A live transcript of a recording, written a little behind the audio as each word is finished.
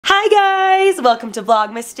Hi guys! Welcome to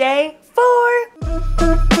Vlogmas Day 4.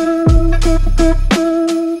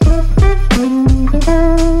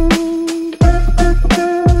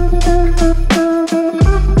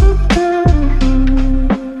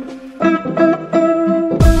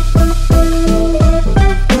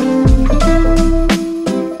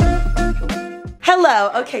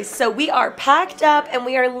 Okay, so we are packed up and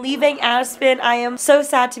we are leaving Aspen. I am so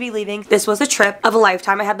sad to be leaving. This was a trip of a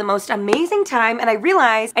lifetime. I had the most amazing time and I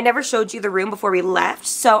realized I never showed you the room before we left.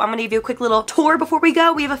 So I'm gonna give you a quick little tour before we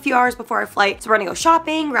go. We have a few hours before our flight. So we're gonna go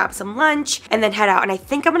shopping, grab some lunch, and then head out. And I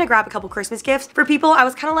think I'm gonna grab a couple Christmas gifts for people. I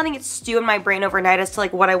was kind of letting it stew in my brain overnight as to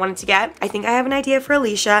like what I wanted to get. I think I have an idea for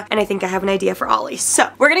Alicia and I think I have an idea for Ollie. So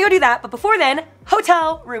we're gonna go do that. But before then,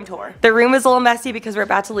 hotel room tour. The room is a little messy because we're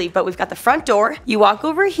about to leave, but we've got the front door. You walk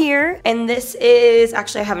over here, and this is,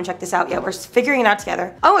 actually I haven't checked this out yet. We're figuring it out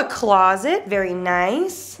together. Oh, a closet, very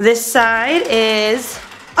nice. This side is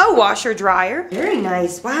a washer dryer. Very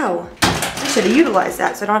nice, wow. I should have utilized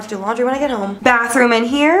that so I don't have to do laundry when I get home. Bathroom in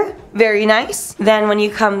here, very nice. Then when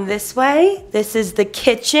you come this way, this is the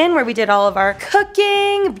kitchen where we did all of our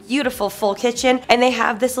cooking. Beautiful full kitchen. And they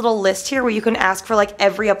have this little list here where you can ask for like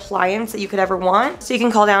every appliance that you could ever want. So you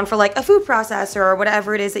can call down for like a food processor or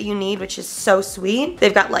whatever it is that you need, which is so sweet.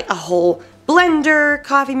 They've got like a whole blender,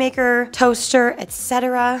 coffee maker, toaster,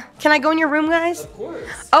 etc. Can I go in your room, guys? Of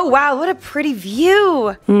course. Oh wow, what a pretty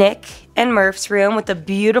view. Nick and Murph's room with the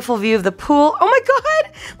beautiful view of the pool. Oh my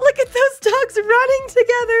god, look at those dogs running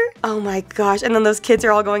together. Oh my gosh, and then those kids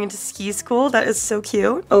are all going into ski school. That is so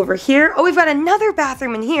cute. Over here, oh, we've got another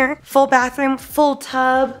bathroom in here. Full bathroom, full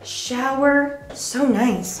tub, shower. So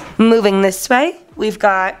nice. Moving this way, we've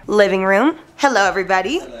got living room. Hello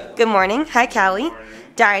everybody. Hello. Good morning. Hi Callie.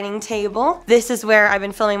 Dining table. This is where I've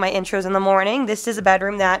been filming my intros in the morning. This is a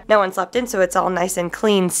bedroom that no one slept in, so it's all nice and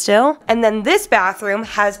clean still. And then this bathroom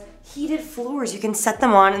has heated floors. You can set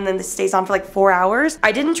them on and then this stays on for like 4 hours.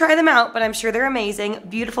 I didn't try them out, but I'm sure they're amazing.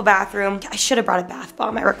 Beautiful bathroom. I should have brought a bath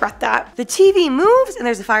bomb. I regret that. The TV moves and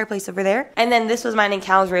there's a fireplace over there. And then this was mine and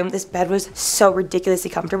Cal's room. This bed was so ridiculously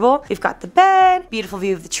comfortable. We've got the bed, beautiful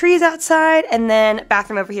view of the trees outside, and then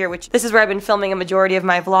bathroom over here, which this is where I've been filming a majority of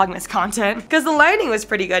my Vlogmas content because the lighting was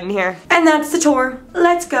pretty good in here. And that's the tour.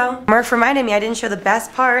 Let's go. Murph reminded me I didn't show the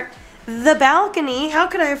best part. The balcony, how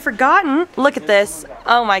could I have forgotten? Look at this,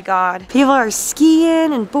 oh my god. People are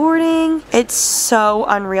skiing and boarding. It's so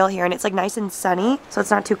unreal here and it's like nice and sunny, so it's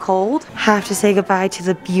not too cold. Have to say goodbye to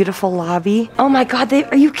the beautiful lobby. Oh my god,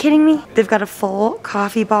 are you kidding me? They've got a full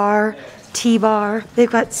coffee bar, tea bar.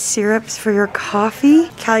 They've got syrups for your coffee.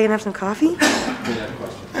 Callie, you gonna have some coffee?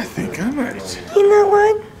 I think I might. You know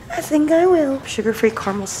what? I think I will. Sugar-free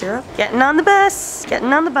caramel syrup. Getting on the bus.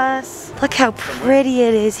 Getting on the bus. Look how pretty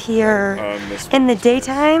it is here. In the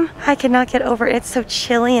daytime, I cannot get over it. It's so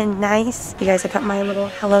chilly and nice. You guys, I got my little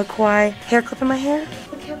Hello Kawaii hair clip in my hair.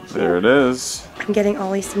 There it is. I'm getting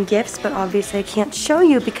Ollie some gifts, but obviously I can't show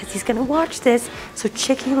you because he's gonna watch this. So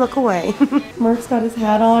Chicky, look away. Murph's got his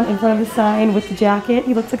hat on in front of the sign with the jacket.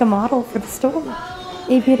 He looks like a model for the store.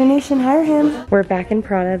 Aviator Nation, hire him. We're back in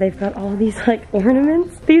Prada. They've got all these like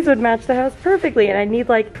ornaments. These would match the house perfectly and I need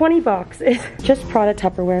like 20 boxes. Just Prada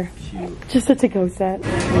Tupperware. Cute. Just a to-go set.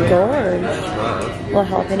 Gorge. Little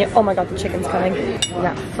jalapeno. Oh my god, the chicken's coming. We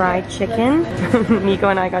got fried chicken. Nico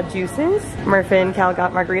and I got juices. Murph and Cal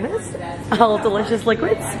got margaritas. All delicious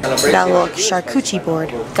liquids. Got a little charcuterie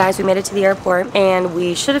board. Guys, we made it to the airport and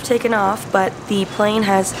we should have taken off, but the plane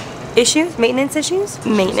has maintenance issues,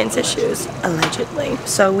 allegedly.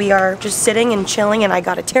 So we are just sitting and chilling and I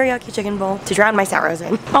got a teriyaki chicken bowl to drown my sorrows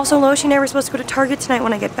in. Also, Loish and I were supposed to go to Target tonight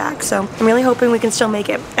when I get back, so I'm really hoping we can still make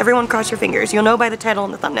it. Everyone cross your fingers. You'll know by the title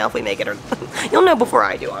and the thumbnail if we make it, or you'll know before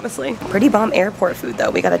I do, honestly. Pretty bomb airport food though.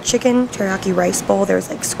 We got a chicken teriyaki rice bowl. There's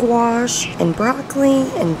like squash and broccoli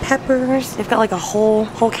and peppers. They've got like a whole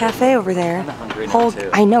cafe over there. I'm hungry now too.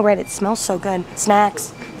 I know, right? It smells so good.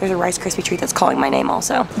 Snacks. There's a Rice Krispie treat that's calling my name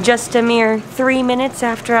also. Just a mere 3 minutes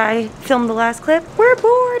after I filmed the last clip, we're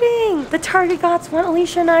boarding! The Target gods want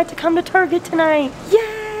Alicia and I to come to Target tonight.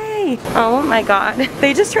 Yay! Oh my god.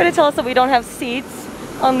 They just tried to tell us that we don't have seats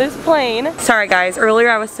on this plane. Sorry guys, earlier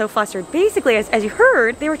I was so flustered. Basically, as you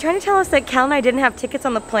heard, they were trying to tell us that Cal and I didn't have tickets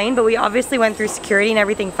on the plane, but we obviously went through security and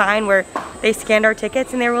everything fine, where they scanned our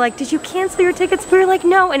tickets and they were like, did you cancel your tickets? We were like,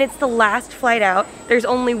 no, and it's the last flight out. There's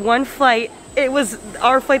only one flight. It was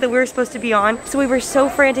our flight that we were supposed to be on. So we were so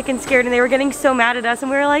frantic and scared and they were getting so mad at us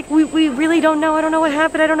and we were like, we really don't know. I don't know what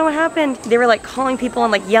happened. I don't know what happened. They were like calling people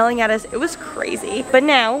and like yelling at us. It was crazy. But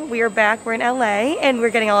now we are back. We're in LA and we're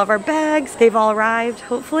getting all of our bags. They've all arrived,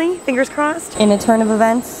 hopefully. Fingers crossed. In a turn of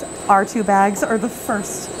events, our 2 bags are the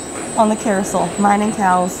first on the carousel, minding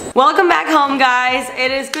cows. Welcome back home, guys.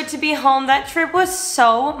 It is good to be home. That trip was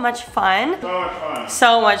so much fun. So much fun.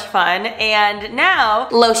 So much fun. And now,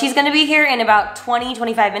 Loshi's gonna be here in about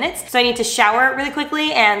 20-25 minutes. So I need to shower really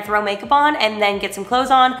quickly and throw makeup on and then get some clothes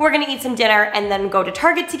on. We're gonna eat some dinner and then go to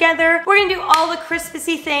Target together. We're gonna do all the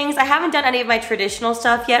Christmassy things. I haven't done any of my traditional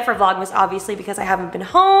stuff yet for Vlogmas, obviously, because I haven't been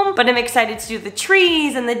home, but I'm excited to do the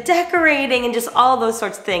trees and the decorating and just all those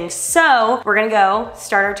sorts of things. So we're gonna go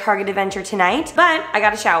start our Target adventure tonight, but I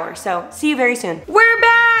gotta shower, so see you very soon. We're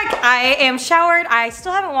back! I am showered. I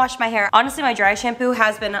still haven't washed my hair. Honestly, my dry shampoo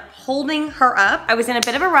has been holding her up. I was in a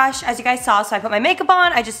bit of a rush, as you guys saw, so I put my makeup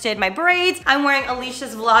on. I just did my braids. I'm wearing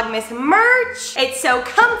Alicia's Vlogmas merch. It's so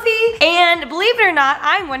comfy, and believe it or not,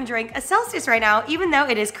 I'm going to drink a Celsius right now, even though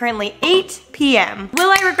it is currently 8 p.m.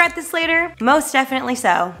 Will I regret this later? Most definitely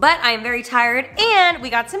so. But I am very tired, and we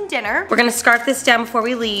got some dinner. We're gonna scarf this down before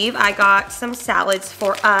we leave. I got some salads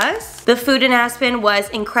for us. The food in Aspen was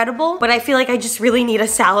incredible, but I feel like I just really need a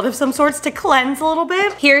salad of some sorts to cleanse a little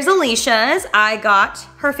bit. Here's Alicia's. I got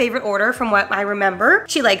her favorite order from what I remember.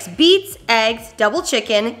 She likes beets, eggs, double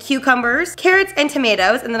chicken, cucumbers, carrots, and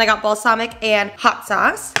tomatoes, and then I got balsamic and hot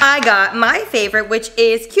sauce. I got my favorite, which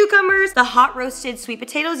is cucumbers, the hot roasted sweet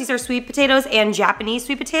potatoes. These are sweet potatoes and Japanese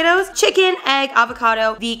sweet potatoes. Chicken, egg,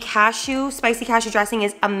 avocado. The spicy cashew dressing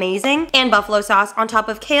is amazing, and buffalo sauce on top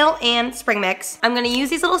of kale and spring mix. I'm gonna use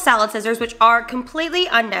these little salad scissors, which are completely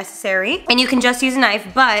unnecessary, and you can just use a knife,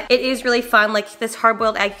 but it is really fun. Like this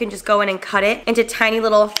hard-boiled egg, you can just go in and cut it into tiny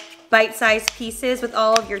little bite-sized pieces with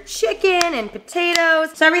all of your chicken and potatoes.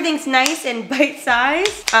 So everything's nice and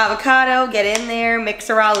bite-sized. Avocado, get in there, mix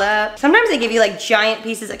her all up. Sometimes they give you like giant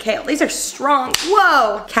pieces of kale. These are strong.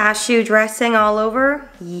 Whoa! Cashew dressing all over.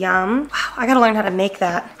 Yum. Wow, I gotta learn how to make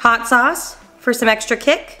that. Hot sauce for some extra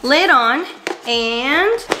kick. Lid on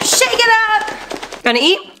and shake it up. Gonna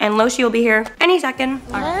eat, and Loshi will be here any second.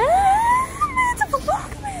 All right. It's a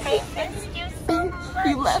Vlogmas.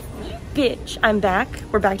 You left me. Bitch, I'm back.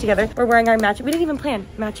 We're back together. We're wearing our matching, we didn't even plan,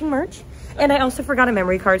 matching merch. And I also forgot a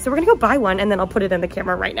memory card, so we're gonna go buy one and then I'll put it in the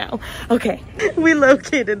camera right now. Okay, we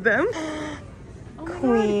located them. Oh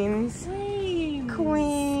Queens. God,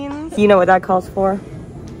 Queens. You know what that calls for.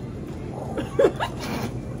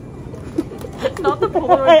 Not the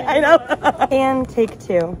Polaroid. I know. And take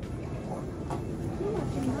two.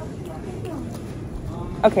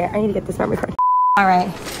 Okay, I need to get this memory card. All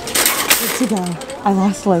right. Good to go. I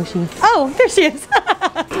lost Loshi. Oh, there she is.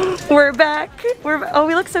 We're back. Oh,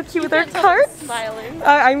 we look so cute with our carts. Smiling.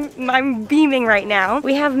 I'm beaming right now.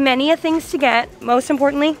 We have many things to get. Most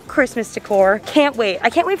importantly, Christmas decor. Can't wait.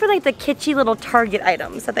 I can't wait for like the kitschy little Target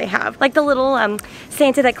items that they have. Like the little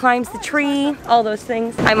Santa that climbs the tree, all those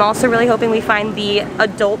things. I'm also really hoping we find the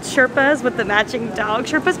adult Sherpas with the matching dog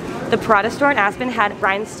Sherpas. The Prada store in Aspen had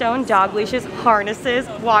rhinestone dog leashes, harnesses,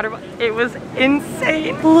 water. It was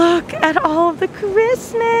insane. Look at all of the Christmas.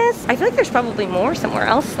 I feel like there's probably more somewhere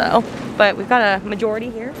else though, but we've got a majority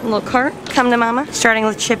here. A little cart. Come to mama. Starting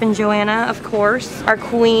with Chip and Joanna, of course. Our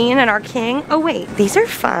queen and our king. Oh wait, these are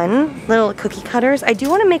fun. Little cookie cutters. I do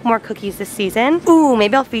want to make more cookies this season. Ooh,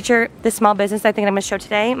 maybe I'll feature the small business I think I'm gonna show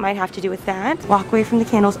today. Might have to do with that. Walk away from the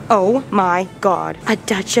candles. Oh my God. A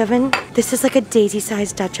Dutch oven. This is like a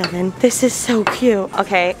daisy-sized Dutch oven. This is so cute.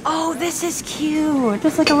 Okay. Oh, this is cute.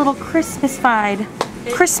 Just like a little Christmas-fied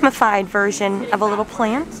version of a little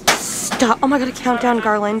plant. Stop. Oh my God, a countdown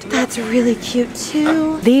garland. That's really cute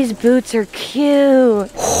too. These boots are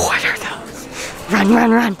cute. What are those? Run,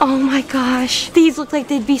 run, run. Oh my gosh. These look like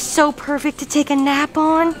they'd be so perfect to take a nap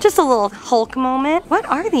on. Just a little Hulk moment. What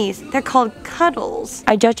are these? They're called cuddles.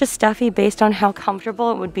 I judge a stuffy based on how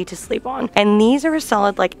comfortable it would be to sleep on. And these are a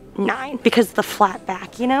solid like 9 because of the flat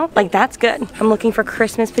back, you know? Like that's good. I'm looking for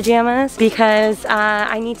Christmas pajamas because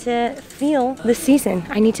I need to feel the season.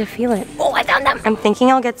 I need to feel it. Oh, I found them. I'm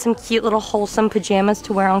thinking I'll get some cute little wholesome pajamas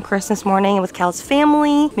to wear on Christmas morning with Cal's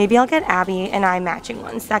family. Maybe I'll get Abby and I matching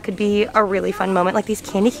ones. That could be a really fun moment. Like these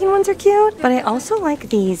candy cane ones are cute, but I also like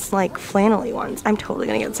these like flannel-y ones. I'm totally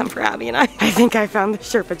gonna get some for Abby and I think I found the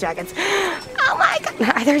Sherpa jackets. Oh my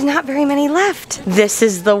God. There's not very many left. This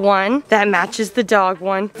is the one that matches the dog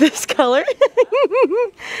one. This color.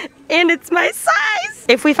 And it's my size.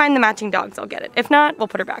 If we find the matching dogs, I'll get it. If not, we'll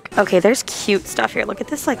put her back. Okay, there's cute stuff here. Look at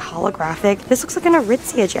this like holographic. This looks like an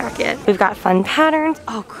Aritzia jacket. We've got fun patterns.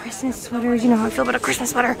 Oh, Christmas sweaters. You know how I feel about a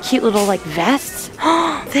Christmas sweater. Cute little like vests.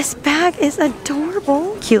 Oh, this bag bag is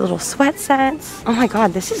adorable. Cute little sweat sets. Oh my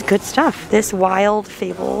god, this is good stuff. This Wild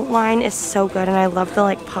Fable line is so good, and I love the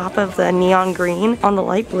like pop of the neon green on the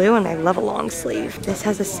light blue, and I love a long sleeve. This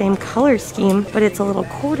has the same color scheme, but it's a little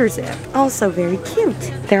quarter zip. Also very cute.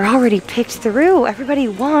 They're already picked through. Everybody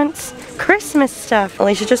wants Christmas stuff.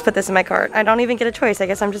 Alicia just put this in my cart. I don't even get a choice. I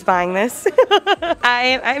guess I'm just buying this.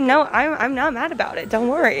 I'm not mad about it. Don't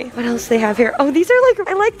worry. What else do they have here? Oh, these are like,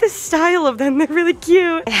 I like the style of them. They're really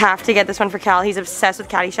cute. I have to get this one for Cal. He's obsessed with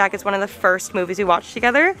Caddyshack. It's one of the first movies we watched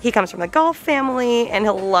together. He comes from the golf family and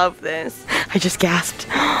he'll love this. I just gasped.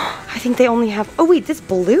 I think they only have, oh wait, this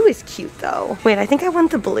blue is cute though. Wait, I think I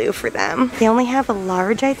want the blue for them. They only have a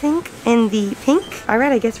large, I think, and the pink. All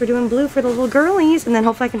right, I guess we're doing blue for the little girlies, and then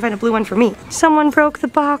hopefully I can find a blue one for me. Someone broke the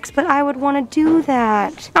box, but I would want to do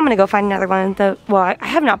that. I'm gonna go find another one. Well, I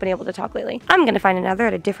have not been able to talk lately. I'm gonna find another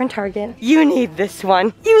at a different Target. You need this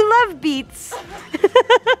one. You love beets.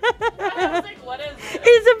 I was like, what is it?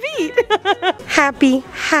 It's a beet. Happy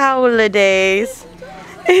holidays.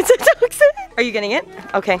 It's a dog set. Are you getting it?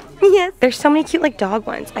 Okay. Yes. There's so many cute like dog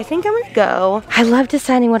ones. I think I'm gonna go. I love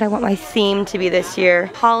deciding what I want my theme to be this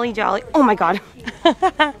year. Holly jolly. Oh my god.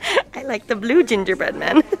 I like the blue gingerbread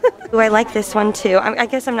man. Ooh, I like this one too. I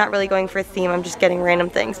guess I'm not really going for a theme. I'm just getting random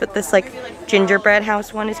things. But this like gingerbread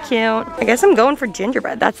house one is cute. I guess I'm going for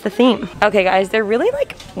gingerbread. That's the theme. Okay guys, there really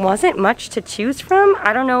like wasn't much to choose from.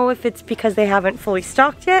 I don't know if it's because they haven't fully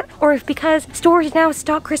stocked yet, or if because stores now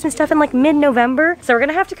stock Christmas stuff in like mid-November. So we're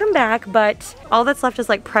gonna have to come back, but all that's left is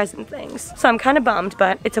like present things. So I'm kind of bummed,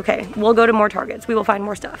 but it's okay. We'll go to more Targets. We will find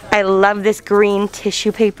more stuff. I love this green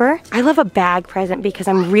tissue paper. I love a bag present because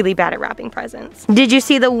I'm really bad at wrapping presents. Did you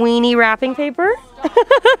see the weenie wrapping paper?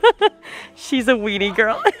 She's a weenie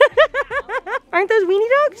girl. Aren't those weenie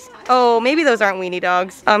dogs? Oh, maybe those aren't weenie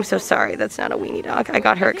dogs. I'm so sorry. That's not a weenie dog. I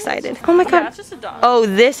got her excited. Oh my god. Yeah, it's just a dog. Oh,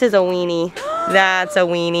 this is a weenie. That's a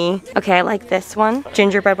weenie. Okay, I like this one.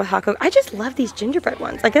 Gingerbread with hot cocoa. I just love these gingerbread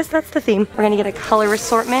ones. I guess that's the theme. We're gonna get a color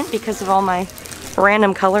assortment because of all my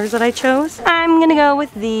random colors that I chose. I'm gonna go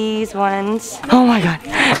with these ones. Oh my god.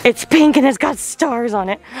 It's pink and it's got stars on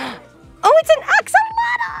it. Oh, it's an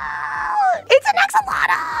axolotl! It's an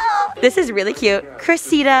axolotl! This is really cute.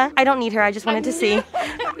 Cressida. I don't need her. I just wanted to see.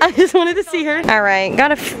 I just wanted to see her. All right,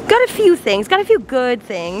 got a few things. Got a few good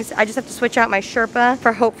things. I just have to switch out my Sherpa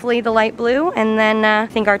for hopefully the light blue, and then I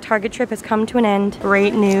think our Target trip has come to an end.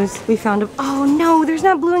 Great news. We found a. Oh no, there's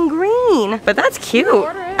not blue and green, but that's cute.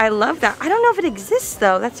 I love that. I don't know if it exists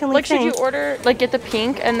though. That's the only like, thing. should you order, like, get the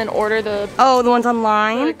pink and then order the? Oh, the ones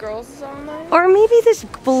online. The girls online. Or maybe this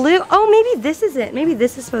blue. Oh, maybe this is it. Maybe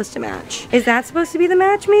this is supposed to match. Is that supposed to be the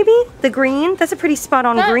match? Maybe the green. That's a pretty spot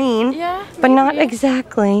on green. Yeah. But not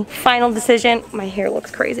exactly. Final decision. My hair looks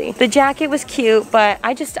crazy. The jacket was cute, but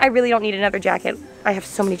I really don't need another jacket. I have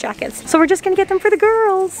so many jackets. So we're just gonna get them for the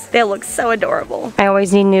girls. They look so adorable. I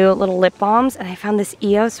always need new little lip balms, and I found this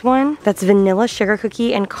EOS one that's vanilla sugar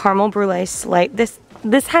cookie and caramel brulee slate.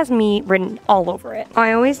 This has me written all over it.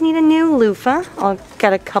 I always need a new loofah. I'll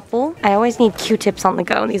get a couple. I always need Q-tips on the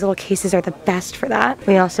go. These little cases are the best for that.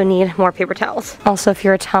 We also need more paper towels. Also, if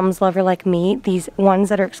you're a Tums lover like me, these ones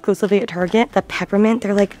that are exclusively at Target, the peppermint,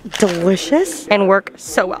 they're like delicious and work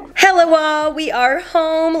so well. Hello all, we are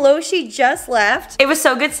home. Loshi just left. It was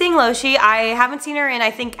so good seeing Loshi. I haven't seen her in I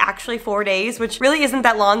think actually 4 days, which really isn't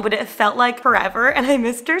that long, but it felt like forever and I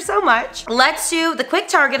missed her so much. Let's do the quick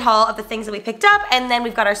Target haul of the things that we picked up, and then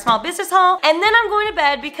we've got our small business haul, and then I'm going to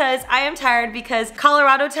bed because I am tired because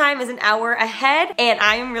Colorado time is an hour ahead and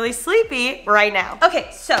I am really sleepy right now. Okay,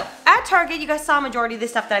 so at Target, you guys saw a majority of the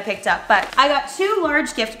stuff that I picked up, but I got 2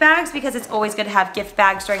 large gift bags because it's always good to have gift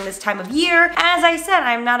bags during this time of year. As I said,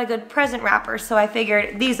 I'm not a good present wrapper, so I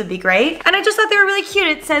figured these would be great. And I just thought they were really cute.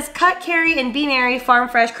 It says Cut, Carry, and Be Merry Farm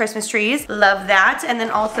Fresh Christmas Trees. Love that. And then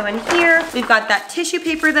also in here, we've got that tissue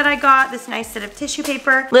paper that I got, this nice set of tissue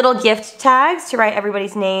paper. Little gift tags to write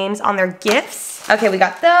everybody's names on their gifts. Okay, we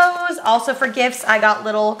got those. Also for gifts, I got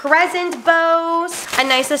little present bows, a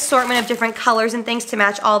nice assortment of different colors and things to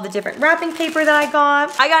match all the different wrapping paper that I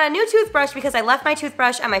got. I got a new toothbrush because I left my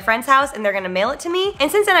toothbrush at my friend's house and they're gonna mail it to me. And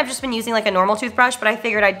since then, I've just been using like a normal toothbrush, but I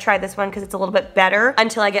figured I'd try this one because it's a little bit better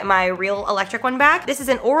until I get my real electric one back. This is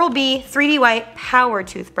an Oral-B 3D White Power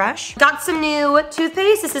Toothbrush. Got some new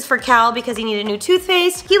toothpaste. This is for Cal because he needed a new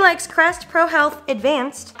toothpaste. He likes Crest Pro Health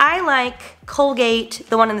Advanced. I like Colgate,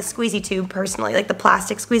 the one in the squeezy tube personally, like the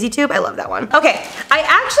plastic squeezy tube. I love that one. Okay, I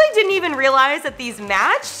actually didn't even realize that these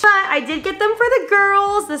matched, but I did get them for the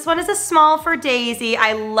girls. This one is a small for Daisy.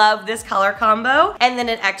 I love this color combo. And then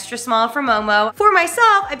an extra small for Momo. For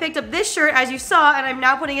myself, I picked up this shirt as you saw, and I'm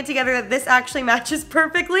now putting it together that this actually matches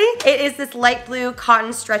perfectly. It is this light blue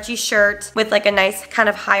cotton stretchy shirt with like a nice kind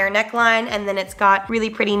of higher neckline, and then it's got really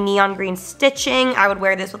pretty neon green stitching. I would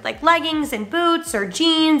wear this with like leggings and boots or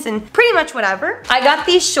jeans and pretty much whatever. I got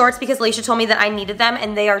these shorts because Leisha told me that I needed them,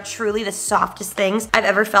 and they are truly the softest things I've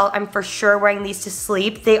ever felt. I'm for sure wearing these to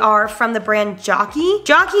sleep. They are from the brand Jockey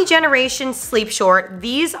Generation Sleep Short.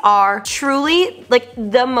 These are truly like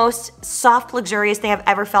the most soft, luxurious thing I've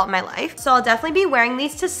ever felt in my life. So I'll definitely be wearing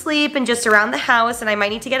these to sleep and just around the house, and I might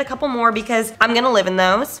need to get a couple more because I'm gonna live in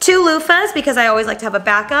those. 2 loofahs because I always like to have a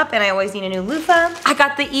backup and I always need a new loofah. I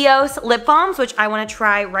got the EOS lip balms, which I wanna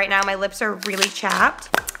try right now. My lips are really chapped.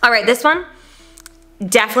 All right, this one,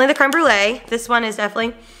 definitely the creme brulee. This one is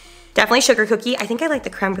definitely sugar cookie. I think I like the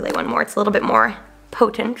creme brulee one more. It's a little bit more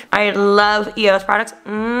potent. I love EOS products.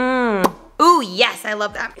 Ooh, yes, I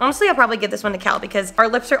love that. Honestly, I'll probably give this one to Cal because our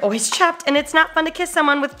lips are always chapped and it's not fun to kiss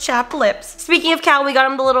someone with chapped lips. Speaking of Cal, we got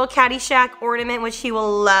him the little Caddyshack ornament, which he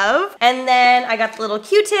will love. And then I got the little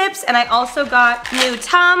Q-tips, and I also got new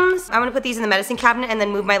Tums. I'm gonna put these in the medicine cabinet and then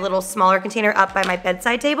move my little smaller container up by my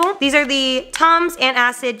bedside table. These are the Tums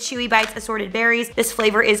Antacid Chewy Bites Assorted Berries. This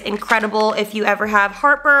flavor is incredible. If you ever have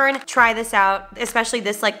heartburn, try this out. Especially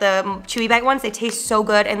this, like the Chewy Bite ones. They taste so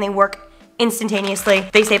good and they work instantaneously.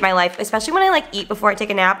 They save my life, especially when I like eat before I take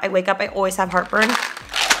a nap. I wake up, I always have heartburn.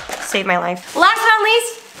 Save my life. Last but not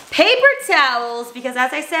least, paper towels, because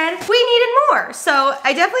as I said, we needed more. So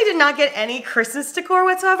I definitely did not get any Christmas decor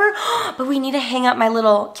whatsoever, but we need to hang up my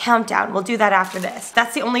little countdown. We'll do that after this.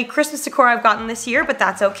 That's the only Christmas decor I've gotten this year, but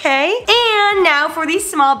that's okay. And now for the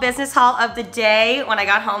small business haul of the day. When I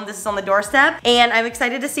got home, this is on the doorstep, and I'm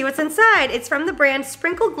excited to see what's inside. It's from the brand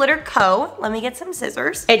Sprinkle Glitter Co. Let me get some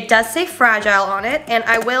scissors. It does say fragile on it, and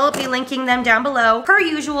I will be linking them down below, per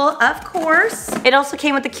usual, of course. It also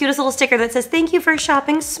came with the cutest little sticker that says, "Thank you for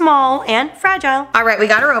shopping small and fragile." All right, we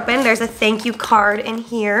got her open. There's a thank you card in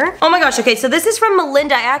here. Oh my gosh, okay, so this is from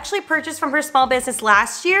Melinda. I actually purchased from her small business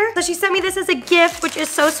last year. So she sent me this as a gift, which is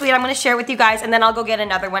so sweet. I'm gonna share it with you guys, and then I'll go get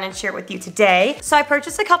another one and share it with you today. So I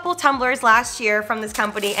purchased a couple tumblers last year from this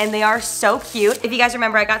company, and they are so cute. If you guys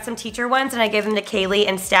remember, I got some teacher ones, and I gave them to Kaylee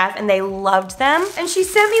and Steph, and they loved them. And she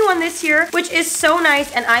sent me one this year, which is so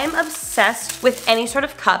nice, and I am obsessed with any sort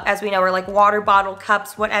of cup, as we know, or like water bottle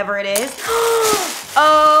cups, whatever it is.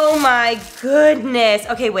 Oh my goodness.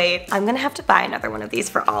 Okay, wait. I'm gonna have to buy another one of these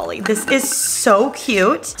for Ollie. This is so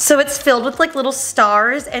cute. So it's filled with like little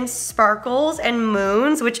stars and sparkles and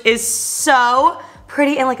moons, which is so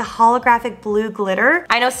pretty, and like a holographic blue glitter.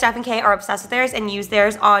 I know Steph and Kay are obsessed with theirs and use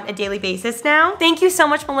theirs on a daily basis now. Thank you so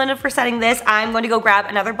much, Melinda, for setting this. I'm going to go grab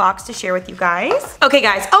another box to share with you guys. Okay,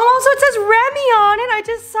 guys. Oh, also it says Remy on it. I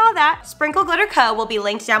just saw that. Sprinkle Glitter Co. will be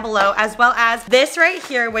linked down below, as well as this right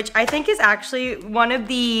here, which I think is actually one of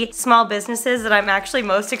the small businesses that I'm actually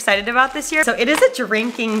most excited about this year. So it is a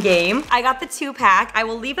drinking game. I got the 2-pack. I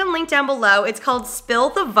will leave a link down below. It's called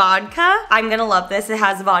Spill the Vodka. I'm gonna love this. It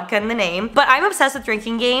has vodka in the name. But I'm obsessed with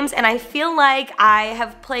drinking games, and I feel like I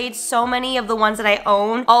have played so many of the ones that I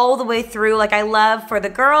own all the way through. Like I love For the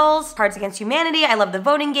Girls, Cards Against Humanity, I love the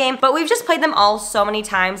voting game, but we've just played them all so many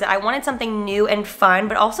times that I wanted something new and fun,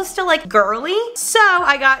 but also still like girly. So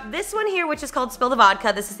I got this one here, which is called Spill the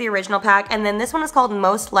Vodka. This is the original pack, and then this one is called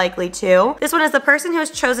Most Likely To. This one is the person who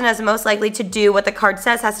is chosen as most likely to do what the card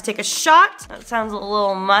says has to take a shot. That sounds a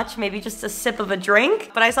little much, maybe just a sip of a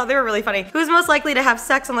drink, but I thought they were really funny. Who's most likely to have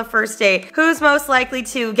sex on the first date? Who's most likely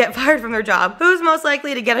to get fired from their job? Who's most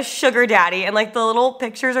likely to get a sugar daddy? And like the little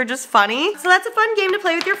pictures are just funny. So that's a fun game to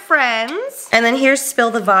play with your friends. And then here's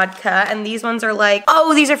Spill the Vodka, and these ones are like,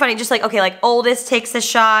 oh, these are funny. Just like, okay, like oldest takes a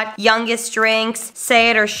shot, youngest drinks, say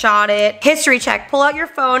it or shot it, history check, pull out your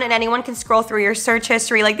phone and anyone can scroll through your search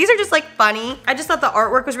history. Like these are just like funny. I just thought the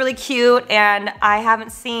artwork was really cute, and I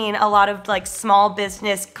haven't seen a lot of like small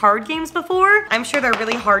business card games before. I'm sure they're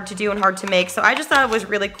really hard to do and hard to make, so I just thought it was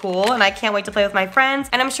really cool, and I can't wait to play with my friends,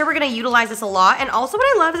 and I'm sure we're gonna utilize this a lot. And also what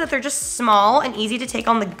I love is that they're just small and easy to take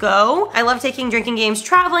on the go. I love taking drinking games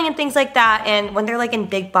traveling and things like that, and when they're like in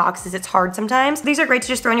big boxes, it's hard sometimes. These are great to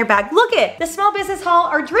just throw in your bag. Look it, the small business haul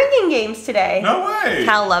are drinking games today. No way.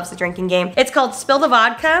 Cal loves a drinking game. It's called Spill the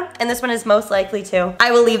Vodka, and this one is Most Likely To.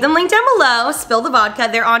 I will leave them linked down below. Spill the Vodka.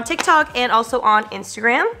 They're on TikTok and also on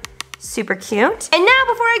Instagram. Super cute. And now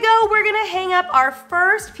before I go, we're gonna hang up our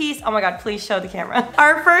first piece. Oh my God, please show the camera.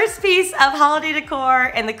 Our first piece of holiday decor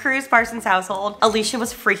in the Cruz Parsons household. Alicia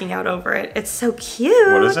was freaking out over it. It's so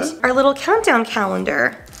cute. What is it? Our little countdown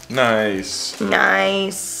calendar. Nice.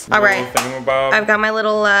 Nice. All right. Thingamabob. I've got my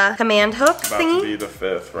little command hook About thingy. to be the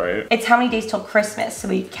 5th, right? It's how many days till Christmas, so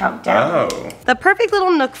we count down. Oh. The perfect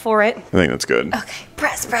little nook for it. I think that's good. Okay,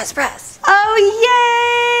 press, press, press. Oh,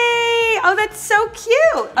 yay! Oh, that's so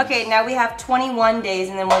cute. Okay, now we have 21 days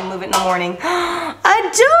and then we'll move it in the morning. Adorable!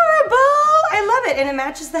 I love it, and it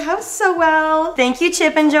matches the house so well. Thank you,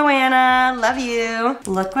 Chip and Joanna. Love you.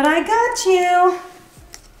 Look what I got you.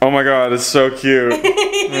 Oh my God, it's so cute. Alright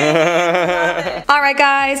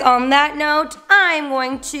guys, on that note, I'm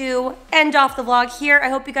going to end off the vlog here. I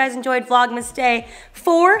hope you guys enjoyed Vlogmas Day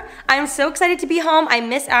 4. I'm so excited to be home. I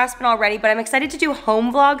miss Aspen already, but I'm excited to do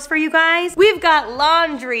home vlogs for you guys. We've got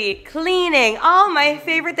laundry, cleaning, all my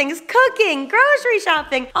favorite things, cooking, grocery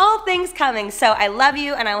shopping, all things coming. So I love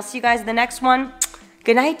you, and I will see you guys in the next one.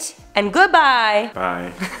 Good night and goodbye.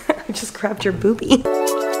 Bye. I just grabbed your boobie.